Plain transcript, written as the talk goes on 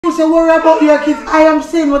you say worry about your kids. I am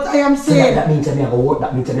saying what I am saying. So that means I'm not going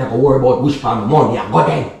to worry about which part of money I got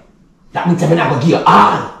then. That means I'm not going to give you all.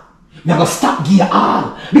 I'm not going to stop give you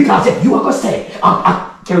all. Because if you are going to say,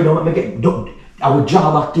 Terry, I will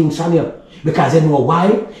draw back things from you. Because you know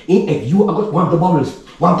why? If you are going to want the bubbles,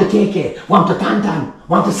 want to take care, want to tantan,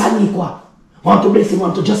 want to saniqua, want to bless him,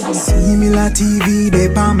 want to just Similar TV,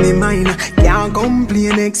 they on me mind. Can't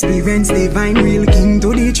complain, experience divine. Real king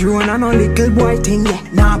to the throne and a little boy thing, yeah.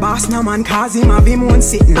 Nah boss, no man, cause him have him one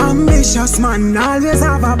sitting. Ambitious man, always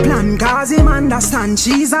have a plan. Cause him understand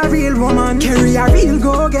she's a real woman. Carry a real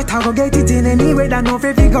go get it in any way that no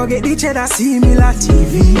if you go get the cheddar. Similar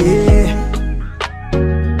TV, yeah.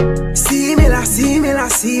 Similar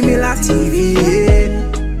TV, yeah.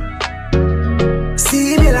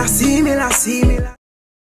 Similar.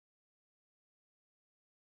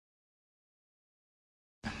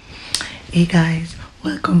 Hey guys,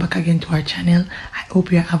 welcome back again to our channel. I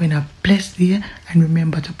hope you're having a blessed day, and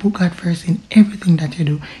remember to put God first in everything that you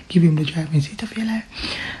do. Give him the driving seat of your life.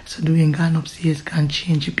 So doing gone upstairs can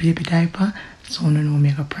change your baby diaper, so no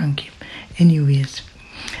make a prank him. Anyways,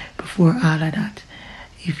 before all of that,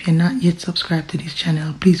 if you're not yet subscribed to this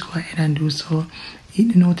channel, please go ahead and do so.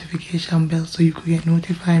 Hit the notification bell so you could get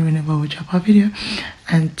notified whenever we drop a video,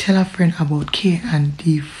 and tell a friend about K and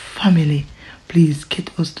the family. Please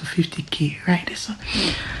get us to 50k, right?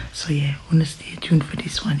 So yeah, wanna stay tuned for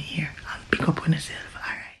this one here and pick up on yourself.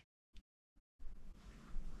 Alright.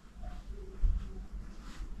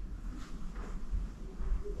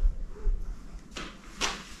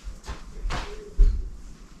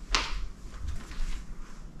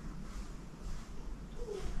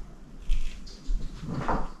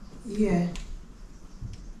 Yeah.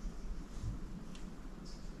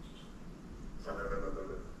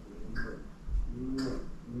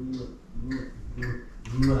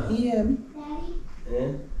 Yeah. Daddy?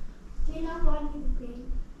 Eh? Do you not want to pay?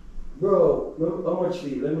 Bro, how much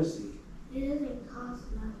fee? Let me see. It doesn't cost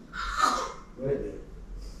much. Where there?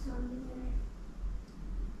 Somewhere.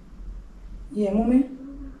 Yeah, mommy?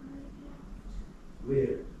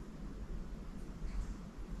 Where?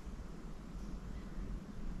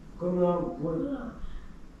 Come on, what?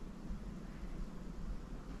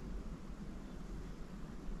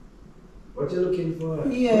 What you looking for?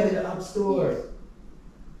 Yeah. Where's the app store? Yes.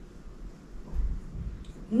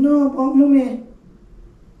 No, but mommy.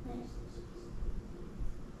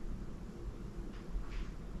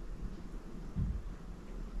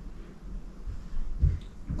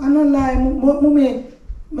 I'm not lying, but mommy,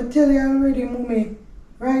 I tell you already, mommy,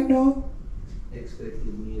 right now.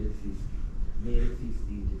 Expected May the 15th. May the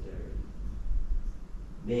 15th to third.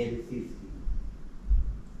 May the 15th.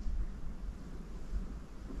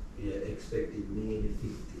 Yeah, expected May the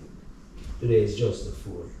 15th. Today is just the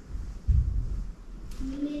 4th.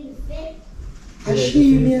 You mean the 5th? And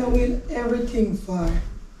she me with everything for.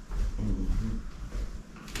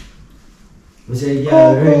 We say,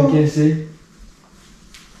 yeah, ring, you see?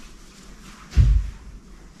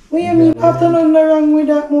 What you mean after nothing wrong with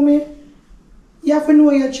that, mommy? You have to know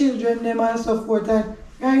your children, them and so forth. And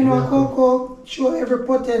right now, Coco show every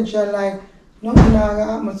potential, like nothing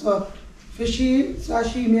happen. So for she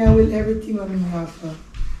me with everything on me after.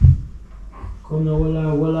 Come now,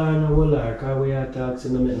 wala, because we are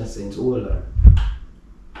talking, no make no sense. Wala.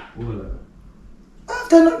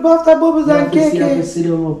 After Bubbles and KK. You have to sit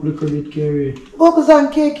them up, look a bit carry. Bubbles and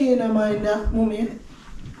KK in the mind that, mommy.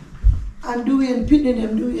 And doing, pitting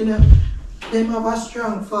them, them have a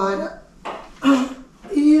strong father.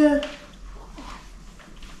 Yeah.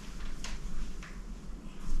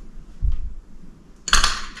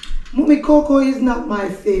 Mommy, Coco is not my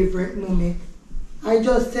favorite, mommy. I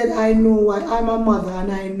just said I know what, I'm a mother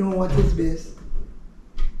and I know what is best.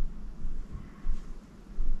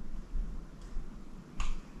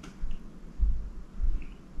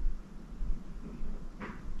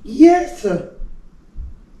 Yes, sir.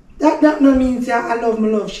 That no means that I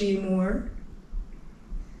love she more.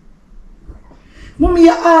 Mommy,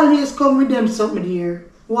 you always come with them something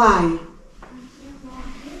here. Why?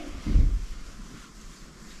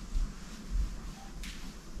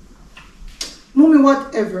 Mommy,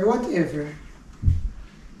 whatever.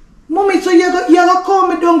 Mommy, so you gonna call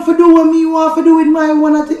me down for do what me want to do with my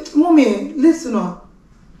one thing. Mommy, listen up.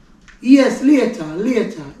 Yes, later.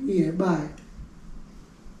 Yeah, bye.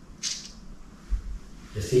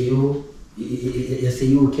 You see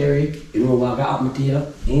you, Kerry, you know what got me to you?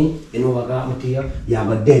 You know what got me to you? You have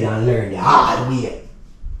to dead and learn the hard way.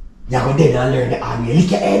 You have to dead and learn the hard way.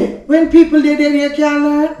 Lick your head. When people dead, you can't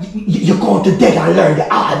learn. You're going to dead and learn the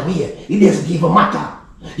hard way. It doesn't even matter.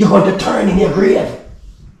 You're going to turn in your grave.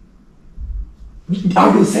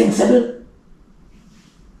 Are you sensible?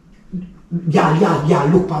 Yeah,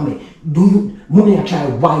 look for me. Do you, mommy I try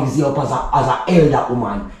wise you up as a elder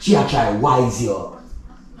woman. She a try wise you up.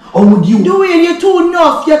 Or would you? Doing you're too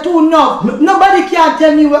enough, Nobody can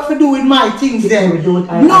tell me what to do with my things then.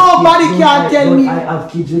 Nobody can tell me. I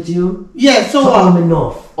have kids with you? Yes, so I'm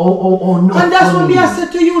enough. Oh, no. And that's what me I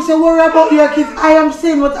said to you, say worry about your kids. I am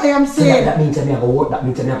saying what I am saying. That means I never worry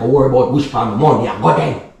about which part of money I got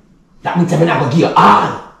then. That means I never give you all.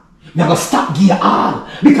 I'm going to stop give you all.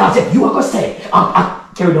 Because if you are going to say,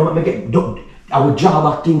 Kerry, don't make me get, I will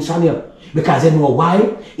draw back things from you. Because you know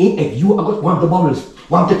why? If you are going to want the bubbles,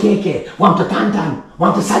 want to take it, want to tantan,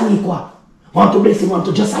 want to saniqua, want to blessing, want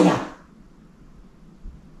to josiah.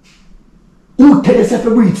 Who tell yourself to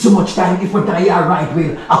breathe so much time if we're not your right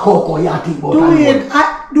will, a Coco, you think about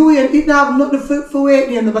it have nothing for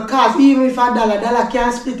waiting because even if a dollar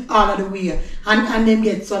can split all of the way and then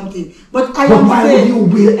get something. But why would you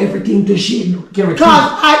will everything to she? Because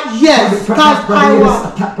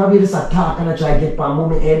probably just a talk and I try to get my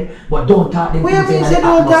moment in, but don't talk them things in the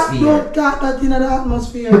atmosphere. Don't talk that in the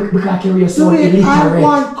atmosphere. Because Kerry, you're so illiterate. I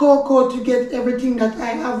want Coco to get everything that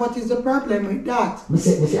I have. What is the problem with that? I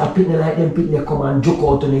say I pick like them pick they come and juke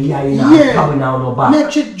out on the eye and come down no back.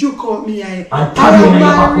 Make it juke out me eye. And tell me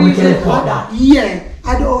now you teleport that. Yeah,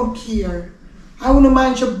 I don't care. I wouldn't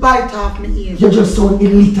mind you bite off me ear. You just sound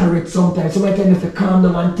illiterate sometimes. So I tell you if you calm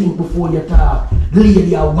down and think before you talk.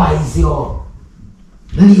 Lady are wise you up.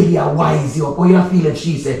 Lady are wise you up. How you feel if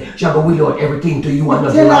she said she will will out everything to you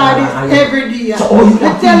and tell her this every day. So how you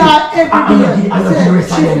tell her every day. I don't the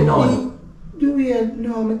rest of them now. Do it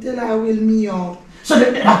no, I tell her I will me out. So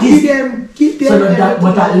that is keep them so that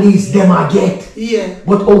but at least them I get. Yeah.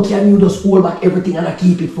 But how can you just hold back everything and I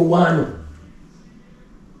keep it for one?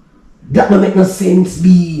 That don't make no sense,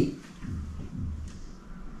 be.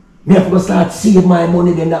 Me have to start save my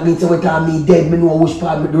money, then that means every time me dead, me know which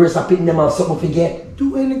part the rest of picking them have something to forget.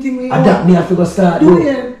 Do anything we and that me have to start do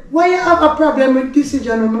it. Why you have a problem with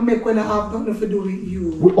decision when I make when I have nothing to do with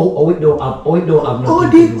you? It don't have nothing to do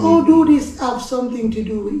with How do this have something to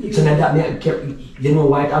do with you? So then that you know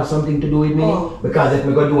why it have something to do with me? Oh. Because if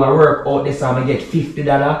me go do a work out this time I get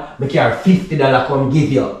 $50, me carry $50 come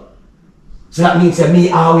give you. So that means that me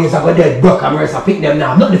always have a dead broke and rest I pick them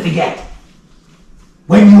now, nothing to forget.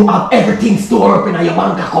 When you have everything stored up in your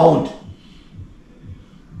bank account.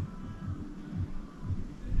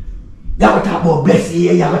 You have to talk about blessing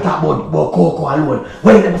here, you have to talk about Coco alone.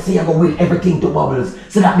 When you never say you go will everything to Bubbles.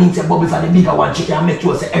 So that means that Bubbles are the bigger one, she can make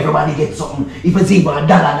sure that everybody gets something. If it's even a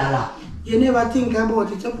dollar. You never think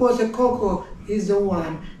about it. Suppose that Coco is the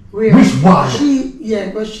one. Where which one?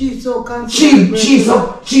 But she's so concerned.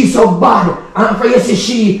 She's so bad. And for you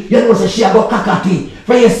see you know say she a go cockatoo.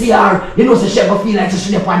 For you see her, you know say she a go feel like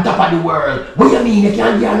she's on top of the world. What you mean you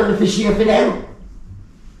can't get another for share for them?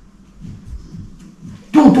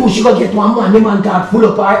 Two, she go get one man, the man talk full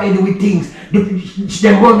up her head with things.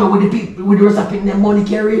 Them run out with the people with the rest of them money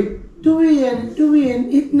carry.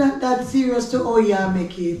 Doing, it's not that serious to how you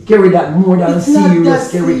make it. Carry that more than it's serious. Not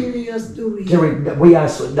that Carry, serious, doing. Carry, we are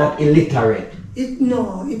so that illiterate. It's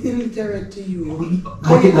illiterate to you.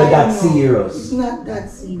 But it's not that serious. It's not that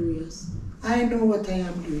serious. I know what I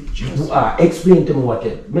am doing. Explain to me what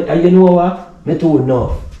it. You know what? Me too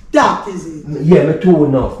enough. That is it. Yeah, me too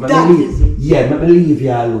enough. Is it. Yeah, me leave you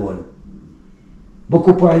alone. But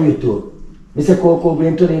up on you too. Mr. Coco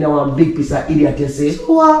going to in one big piece of idiot, you see?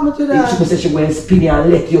 So what happened to that? She said she going to spin you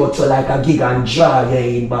and let you out so like a gig and draw you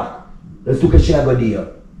in back. Let's look at she go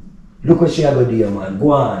there. Look what she go there, man.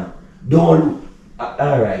 Go on. Don't.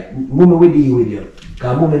 Alright. Mummy will deal with you.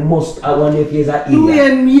 Because Mummy must have one if he's an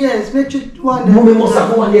idiot. Yes, make you wonder. Mummy must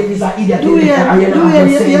have one if he's an idiot.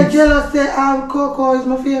 You're jealous that Coco is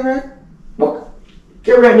my favorite? What?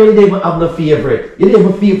 Right now you don't even have no favorite. You don't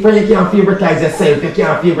even feel you can't favoritize yourself, you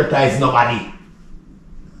can't favoritize nobody.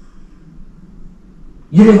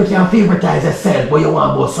 You never can favoritize yourself, but you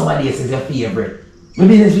want about somebody else is your favorite. My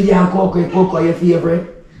business with you and Coco your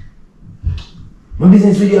favorite. My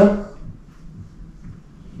business with you.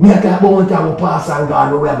 Me I talk about one time we pass and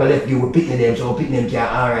God we have to left you with picking them so we pick them can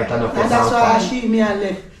alright enough. And that's why me I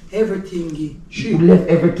left everything. You left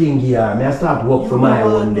everything here. Me I start work for my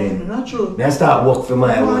own then. Not true. Me I start work for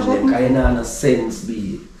my own then because you know no sense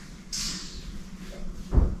be.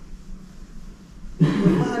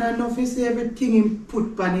 Man, I know if you say everything in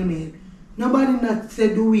put pan him head. Nobody not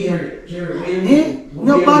said do we.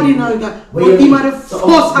 Nobody know that. But him are the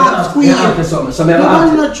first half squeeze.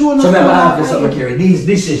 Nobody not showing us. So I have something, Kerry. These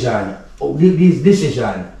decisions,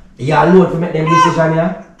 you alone to make them decisions,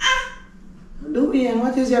 yeah? Dwayne,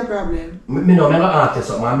 what is your problem? Me know, I'm gonna ask you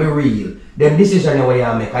something, I'm be real. Them decision the way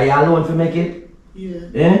I make, are you alone to make it? Yeah.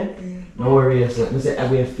 Yeah? No worries, sir. I say I'm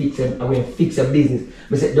going to fix your business.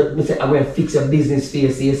 I say I'm going to fix your business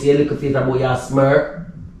face. You see a little face about your smirk.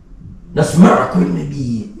 No smirk with me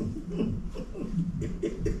be.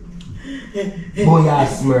 Boy, you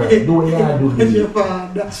smirk. Do what you do.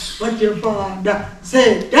 What's your father?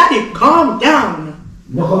 Say, Daddy, calm down.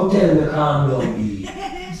 No, come tell me calm down, be.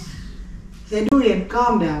 Say, Dwayne,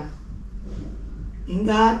 calm down. You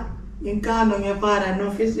calm down your father,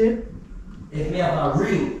 no fist. If me have a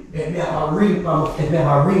ring, from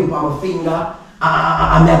my finger,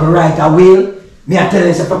 I'm never write a will. Me I tell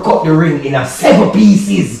you to cut the ring in 7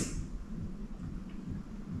 pieces.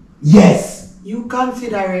 Yes. You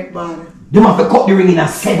consider it, man. Them have to cut the ring in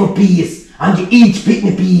 7 pieces and you each pick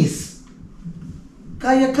me piece.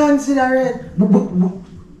 Can you consider it?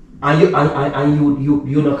 And you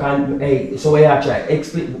no can, hey, so what you try?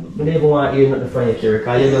 Explain, I never want to hear nothing from you, Kerry,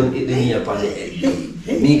 because you don't hit the knee upon the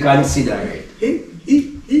head. Me consider it.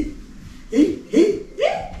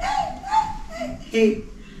 Hey,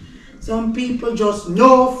 some people just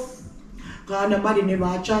know, because nobody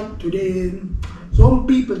never chat to them. Some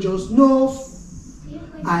people just know,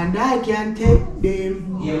 and I can take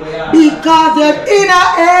them, because they're in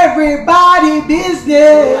everybody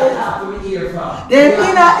business. They're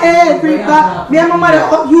in everybody. Me and my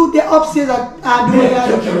mother, you the upstairs are doing that.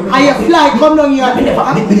 And you fly, come down here. Me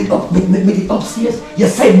the upstairs, you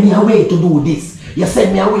send me away to do this. You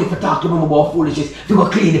send me away to talk to me about foolishness, to go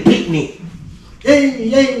clean the picnic.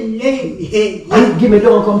 Hey. And give me,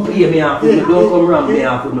 don't come play me off with me, don't come round me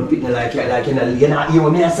off with my picnic like you're not hear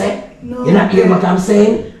what me I say? No. You're not hear what I'm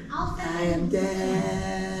saying? I am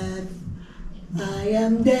dead. I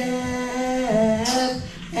am dead.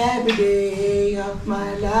 Every day of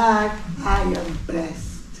my life, I am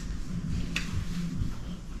blessed.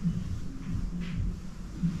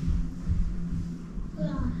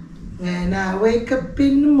 When I wake up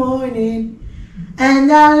in the morning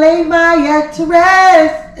and I lay my head to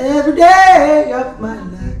rest, every day of my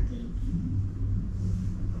life.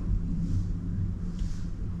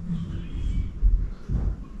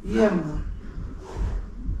 Yeah, man.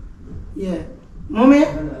 Yeah. Mommy?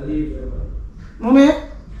 Mommy?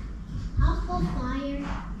 I'll go fire.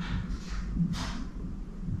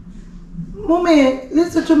 Mommy,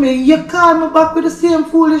 listen to me. You call me back with the same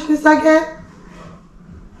foolishness again?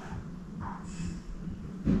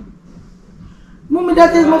 Mommy,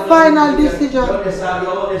 that is my final decision. You understand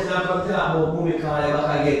from talk about mommy call you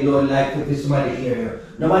back again, don't like to somebody hear you.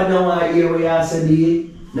 Nobody don't want to hear what you say,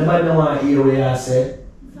 D. Nobody don't want to hear what you say.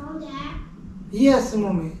 From there, Yes,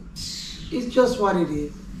 Mommy. It's just what it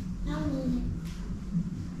is. I mean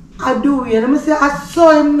I do it. Let me say, I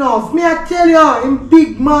saw him enough. Me, I tell you, him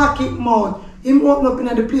big market mouth. Him open up in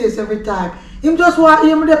the place every time. Him just want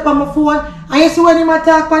him there on my phone. And you see when him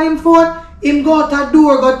attack on him phone, him go out the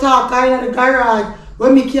door, go talk in the garage.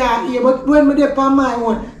 When me can't hear. But when me there on my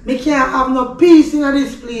one, me can't have no peace in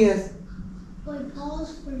this place. boy,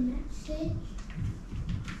 pause for message.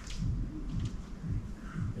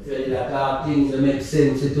 If you talk things that make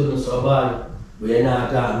sense, it doesn't so bad. We're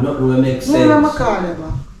not talking nothing that makes sense. No, I'm a call you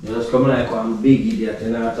back. You just come like one big idiot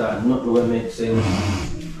and not talk nothing that makes sense.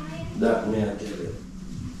 That me I tell you.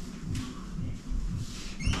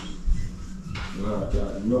 Not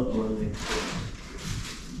talk nothing that makes sense.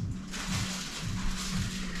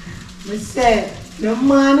 Me say, the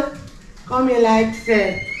man come here like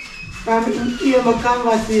say, from him hear my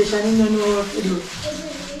conversation, he don't know what to do.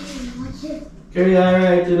 Watch it. Carry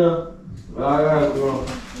alright, you know. Alright, bro.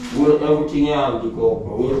 With everything you have to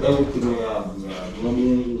Coco. With everything you have to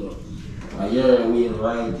go. I hear we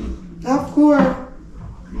right it. Of course.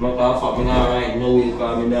 Matter of fact, I'm not right no way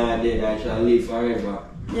because I'm not dead. I shall live forever.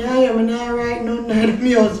 Yeah, I'm not right no night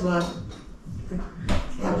me husband.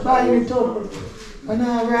 I'm fine it up. I'm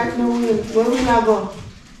not right no will. Where we not go?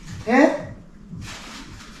 Eh?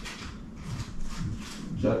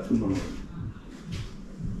 Chat to me.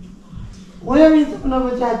 What do you mean to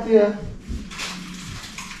never chat to you?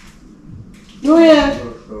 You here?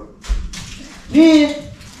 Dee,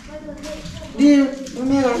 we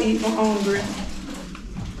may not eat my hungry.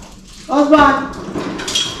 Husband!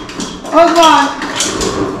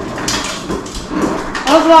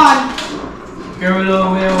 Carry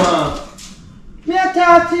on where you want. Me a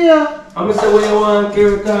talk to you. I'm going to say what you want,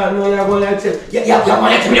 carry on. No, you're going to tell. Yeah, you're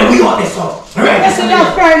going to tell me that we want this up. Alright, That's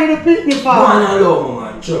enough Friday to pick me Go for. on alone,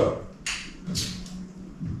 man, sure.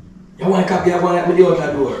 You want to copy, you want to let me out the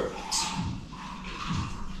door.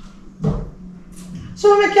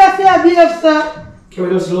 So me can't say I behave, sir. Can we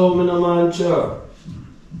just love me, no man, sure.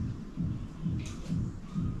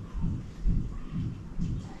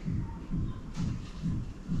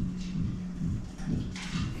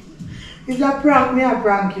 It's a prank, me a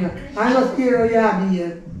prank you. I just hear you are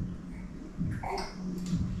here.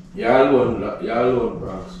 You're alone,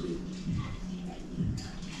 prank, sweet.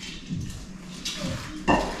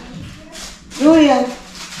 Do it.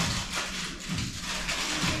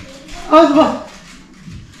 Husband.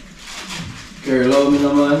 Carry love me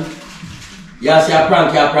no man. You see a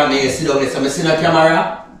prank, you sit down there, so I see no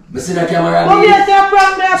camera. I see no camera. Oh, yes, you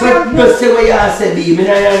prank me, So just say what you say, B. Me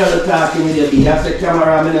not hear no talking with you, B. You say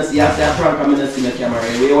camera, I don't see. You say a prank, I don't see no camera.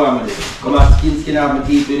 What you want me to do? Come on, skin off my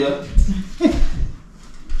teeth with you.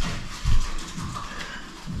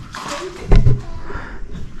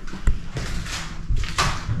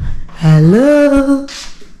 Hello.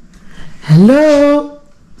 Hello.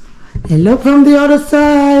 Hello from the other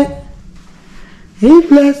side. Hey,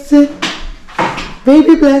 blessed.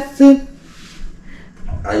 Baby blessed.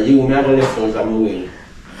 And you, me, I don't left out of my way.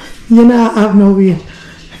 You know, I have no will.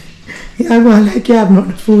 You're going like you have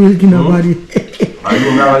not full will give nobody. And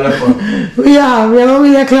you, me, I left out. We are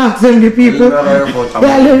with the clocks and the people. We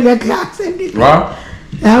are with the clocks and the people. What?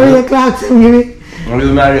 We are with the clocks and the people. And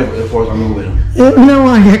you, me, I left out of my way. You don't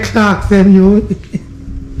want your clocks and you.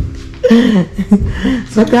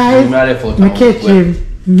 So guys, me catch you.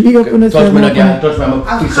 Big up on the touch me again, touch me,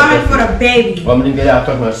 I'm coming for the baby. I'm going to get out,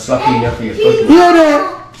 touch me, slap you in your face. You're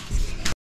there.